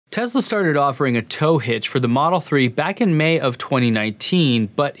Tesla started offering a tow hitch for the Model 3 back in May of 2019,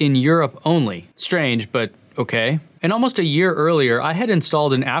 but in Europe only. Strange, but okay. And almost a year earlier, I had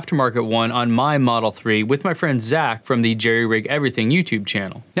installed an aftermarket one on my Model 3 with my friend Zach from the Jerry Rig Everything YouTube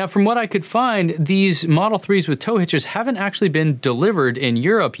channel. Now, from what I could find, these Model 3s with tow hitches haven't actually been delivered in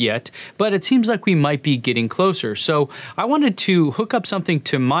Europe yet, but it seems like we might be getting closer. So I wanted to hook up something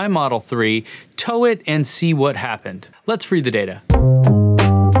to my Model 3, tow it, and see what happened. Let's read the data.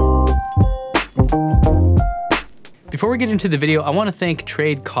 Before we get into the video, I want to thank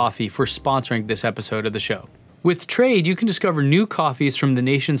Trade Coffee for sponsoring this episode of the show. With Trade, you can discover new coffees from the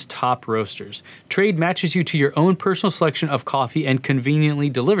nation's top roasters. Trade matches you to your own personal selection of coffee and conveniently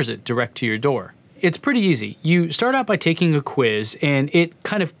delivers it direct to your door. It's pretty easy. You start out by taking a quiz, and it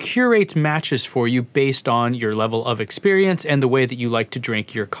kind of curates matches for you based on your level of experience and the way that you like to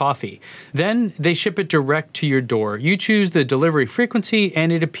drink your coffee. Then they ship it direct to your door. You choose the delivery frequency,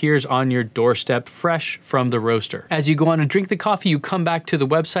 and it appears on your doorstep fresh from the roaster. As you go on and drink the coffee, you come back to the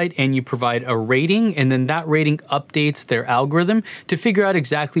website and you provide a rating, and then that rating updates their algorithm to figure out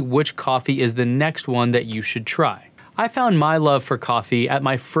exactly which coffee is the next one that you should try. I found my love for coffee at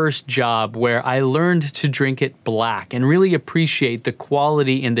my first job, where I learned to drink it black and really appreciate the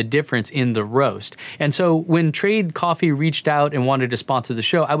quality and the difference in the roast. And so when Trade Coffee reached out and wanted to sponsor the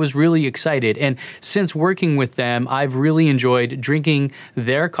show, I was really excited. And since working with them, I've really enjoyed drinking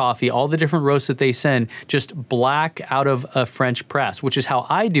their coffee, all the different roasts that they send, just black out of a French press, which is how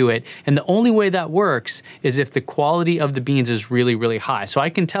I do it. And the only way that works is if the quality of the beans is really, really high. So I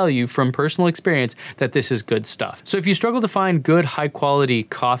can tell you from personal experience that this is good stuff. So if you struggle to find good, high quality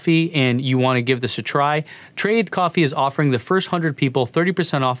coffee and you want to give this a try, Trade Coffee is offering the first 100 people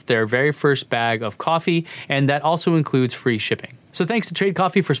 30% off their very first bag of coffee, and that also includes free shipping. So thanks to Trade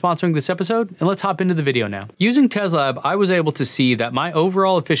Coffee for sponsoring this episode, and let's hop into the video now. Using Tezlab, I was able to see that my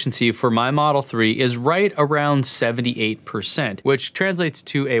overall efficiency for my Model 3 is right around 78%, which translates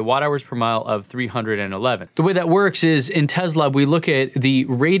to a watt-hours per mile of 311. The way that works is in Tezlab, we look at the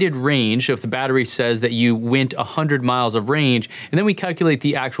rated range. So if the battery says that you went 100 miles of range, and then we calculate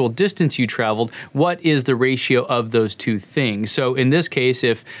the actual distance you traveled, what is the ratio of those two things? So in this case,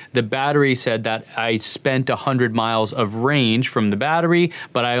 if the battery said that I spent 100 miles of range from the battery,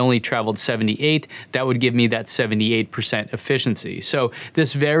 but I only traveled 78, that would give me that 78% efficiency. So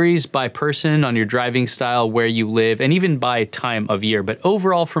this varies by person, on your driving style, where you live, and even by time of year. But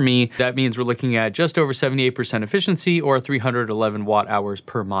overall for me, that means we're looking at just over 78% efficiency, or 311 watt-hours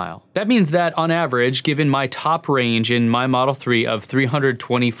per mile. That means that on average, given my top range in my Model 3 of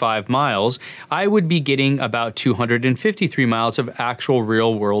 325 miles, I would be getting about 253 miles of actual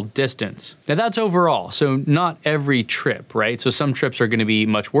real-world distance. Now that's overall, so not every trip, right? So some trips are going to be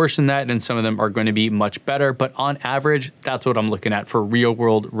much worse than that, and some of them are going to be much better, but on average, that's what I'm looking at for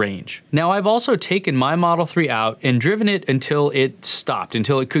real-world range. Now, I've also taken my Model 3 out and driven it until it stopped,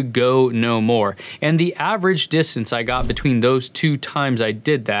 until it could go no more, and the average distance I got between those two times I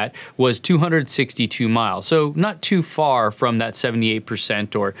did that was 262 miles, so not too far from that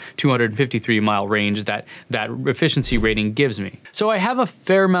 78% or 253 mile range that efficiency rating gives me. So I have a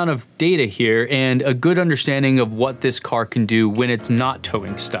fair amount of data here and a good understanding of what this car can do when it's not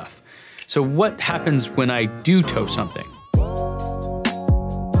towing stuff. So what happens when I do tow something?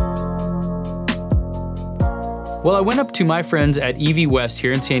 Well, I went up to my friends at EV West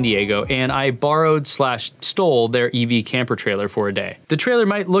here in San Diego, and I borrowed/stole their EV camper trailer for a day. The trailer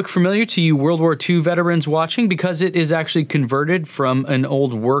might look familiar to you World War II veterans watching, because it is actually converted from an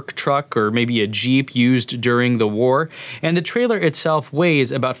old work truck or maybe a Jeep used during the war, and the trailer itself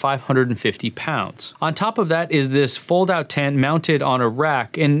weighs about 550 pounds. On top of that is this fold-out tent mounted on a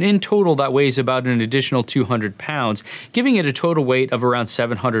rack, and in total that weighs about an additional 200 pounds, giving it a total weight of around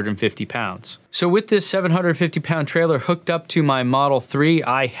 750 pounds. So with this 750-pound trailer hooked up to my Model 3,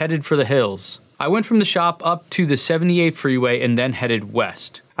 I headed for the hills. I went from the shop up to the 78 freeway and then headed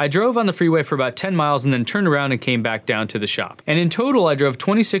west. I drove on the freeway for about 10 miles and then turned around and came back down to the shop. And in total, I drove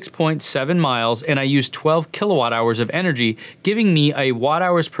 26.7 miles and I used 12 kilowatt hours of energy, giving me a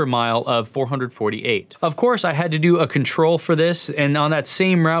watt-hours per mile of 448. Of course, I had to do a control for this, and on that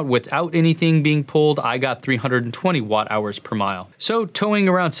same route, without anything being pulled, I got 320 watt-hours per mile. So towing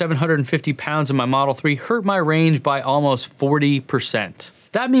around 750 pounds in my Model 3 hurt my range by almost 40%.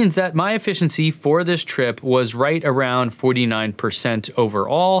 That means that my efficiency for this trip was right around 49%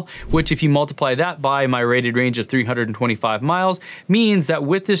 overall, which if you multiply that by my rated range of 325 miles, means that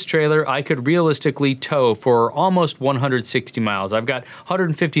with this trailer, I could realistically tow for almost 160 miles. I've got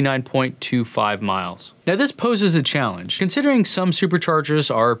 159.25 miles. Now this poses a challenge, considering some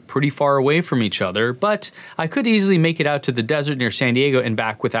superchargers are pretty far away from each other, but I could easily make it out to the desert near San Diego and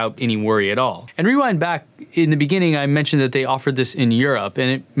back without any worry at all. And rewind back, in the beginning I mentioned that they offered this in Europe, and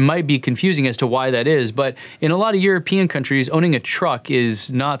it might be confusing as to why that is, but in a lot of European countries, owning a truck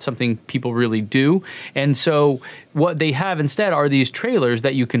is not something people really do, and so what they have instead are these trailers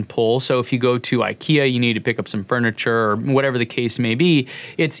that you can pull. So if you go to IKEA, you need to pick up some furniture or whatever the case may be,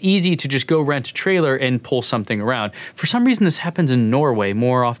 it's easy to just go rent a trailer and pull something around. For some reason, this happens in Norway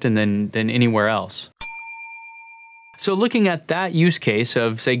more often than anywhere else. So looking at that use case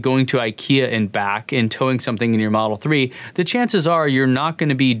of, say, going to IKEA and back and towing something in your Model 3, the chances are you're not going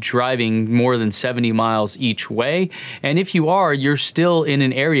to be driving more than 70 miles each way. And if you are, you're still in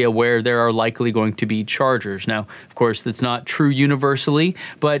an area where there are likely going to be chargers. Now, of course, that's not true universally,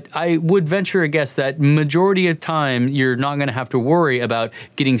 but I would venture a guess that majority of time, you're not going to have to worry about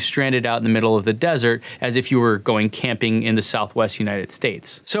getting stranded out in the middle of the desert as if you were going camping in the Southwest United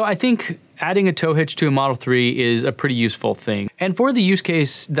States. So I think adding a tow hitch to a Model 3 is a pretty useful thing. And for the use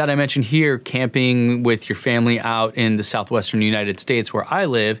case that I mentioned here, camping with your family out in the southwestern United States where I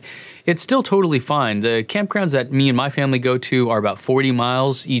live, it's still totally fine. The campgrounds that me and my family go to are about 40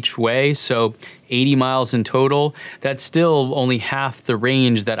 miles each way, so 80 miles in total. That's still only half the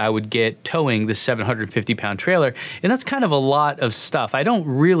range that I would get towing this 750-pound trailer, and that's kind of a lot of stuff. I don't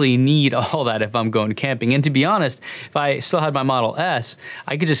really need all that if I'm going camping, and to be honest, if I still had my Model S,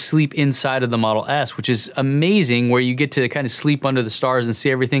 I could just sleep inside of the Model S, which is amazing, where you get to kind of sleep under the stars and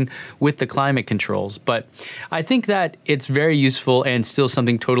see everything with the climate controls. But I think that it's very useful and still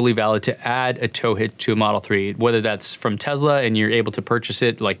something totally valid to add a tow hitch to a Model 3, whether that's from Tesla and you're able to purchase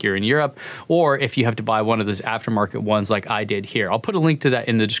it like you're in Europe, or if you have to buy one of those aftermarket ones like I did here. I'll put a link to that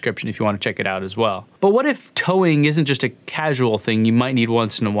in the description if you want to check it out as well. But what if towing isn't just a casual thing you might need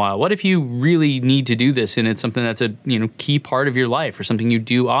once in a while? What if you really need to do this and it's something that's a key part of your life or something you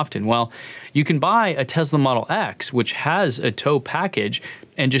do often? Well, you can buy a Tesla Model X, which has a tow package,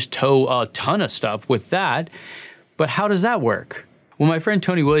 and just tow a ton of stuff with that. But how does that work? Well, my friend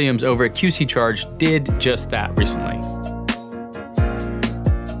Tony Williams over at QC Charge did just that recently.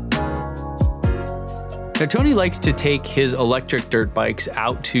 Now, Tony likes to take his electric dirt bikes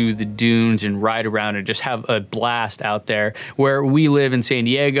out to the dunes and ride around and just have a blast out there. Where we live in San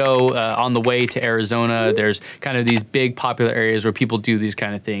Diego, on the way to Arizona, there's kind of these big popular areas where people do these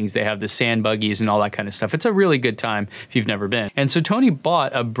kind of things. They have the sand buggies and all that kind of stuff. It's a really good time if you've never been. And so Tony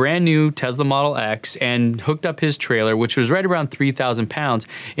bought a brand new Tesla Model X and hooked up his trailer, which was right around 3,000 pounds,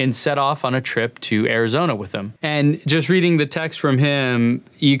 and set off on a trip to Arizona with him. And just reading the text from him,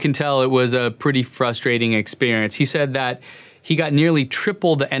 you can tell it was a pretty frustrating experience. He said that he got nearly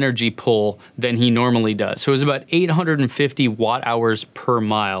triple the energy pull than he normally does. So it was about 850 watt hours per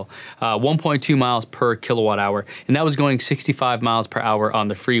mile, 1.2 miles per kilowatt hour. And that was going 65 miles per hour on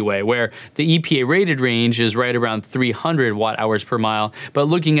the freeway, where the EPA rated range is right around 300 watt hours per mile. But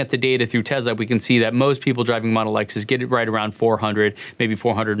looking at the data through Tezlab, we can see that most people driving Model X's get it right around 400, maybe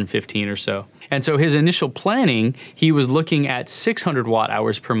 415 or so. And so his initial planning, he was looking at 600 watt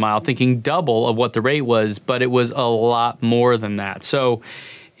hours per mile, thinking double of what the rate was, but it was a lot more than that. So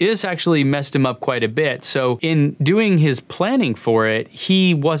this actually messed him up quite a bit. So in doing his planning for it,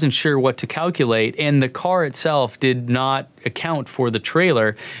 he wasn't sure what to calculate, and the car itself did not account for the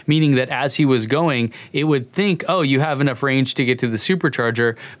trailer, meaning that as he was going, it would think, oh, you have enough range to get to the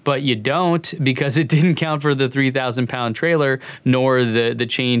supercharger, but you don't, because it didn't count for the 3,000 pound trailer, nor the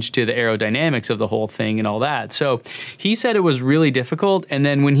change to the aerodynamics of the whole thing and all that. So he said it was really difficult, and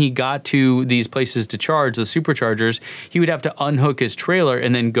then when he got to these places to charge, the superchargers, he would have to unhook his trailer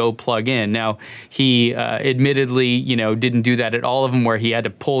and then go plug in. Now, he admittedly, didn't do that at all of them, where he had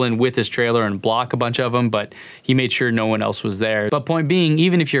to pull in with his trailer and block a bunch of them, but he made sure no one else was there. But point being,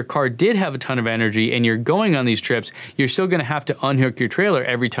 even if your car did have a ton of energy and you're going on these trips, you're still going to have to unhook your trailer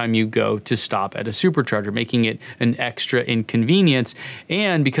every time you go to stop at a supercharger, making it an extra inconvenience.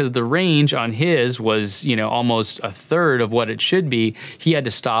 And because the range on his was, almost a third of what it should be, he had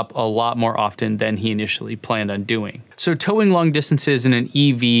to stop a lot more often than he initially planned on doing. So towing long distances in an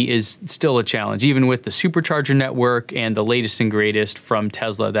EV is still a challenge, even with the supercharger network and the latest and greatest from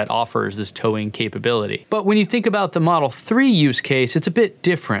Tesla that offers this towing capability. But when you think about the Model 3 use case, it's a bit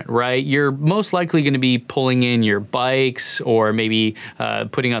different, right? You're most likely going to be pulling in your bikes or maybe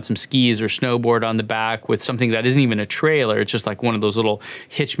putting on some skis or snowboard on the back with something that isn't even a trailer. It's just like one of those little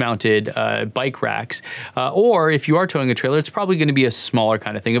hitch-mounted bike racks. Or if you are towing a trailer, it's probably going to be a smaller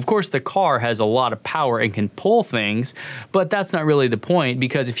kind of thing. Of course, the car has a lot of power and can pull things, but that's not really the point,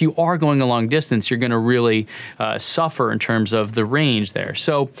 because if you are going a long distance, you're going to really suffer in terms of the range there.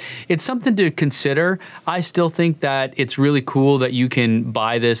 So it's something to consider. I still think that it's really cool that you can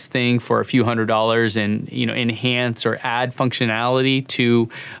buy this thing for a few $100s and enhance or add functionality to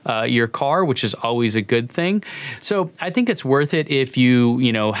your car, which is always a good thing. So I think it's worth it if you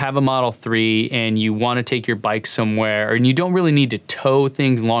have a Model 3 and you want to take your bike somewhere and you don't really need to tow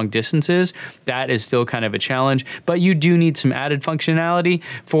things long distances. That is still kind of a challenge, but you do need some added functionality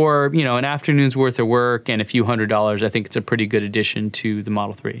for an afternoon's worth of work and a few $100s. I think it's a pretty good addition to the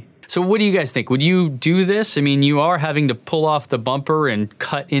Model 3. So what do you guys think? Would you do this? I mean, you are having to pull off the bumper and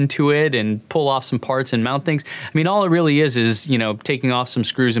cut into it and pull off some parts and mount things. I mean, all it really is taking off some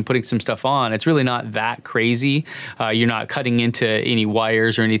screws and putting some stuff on. It's really not that crazy. You're not cutting into any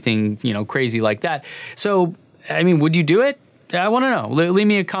wires or anything, crazy like that. So, I mean, would you do it? I want to know. Leave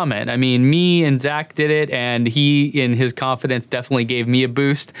me a comment. I mean, me and Zach did it, and he, in his confidence, definitely gave me a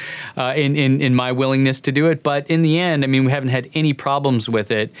boost in my willingness to do it. But in the end, I mean, we haven't had any problems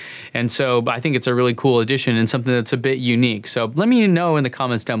with it. And so I think it's a really cool addition and something that's a bit unique. So let me know in the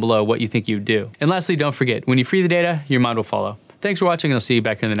comments down below what you think you'd do. And lastly, don't forget, when you free the data, your mind will follow. Thanks for watching, and I'll see you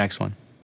back in the next one.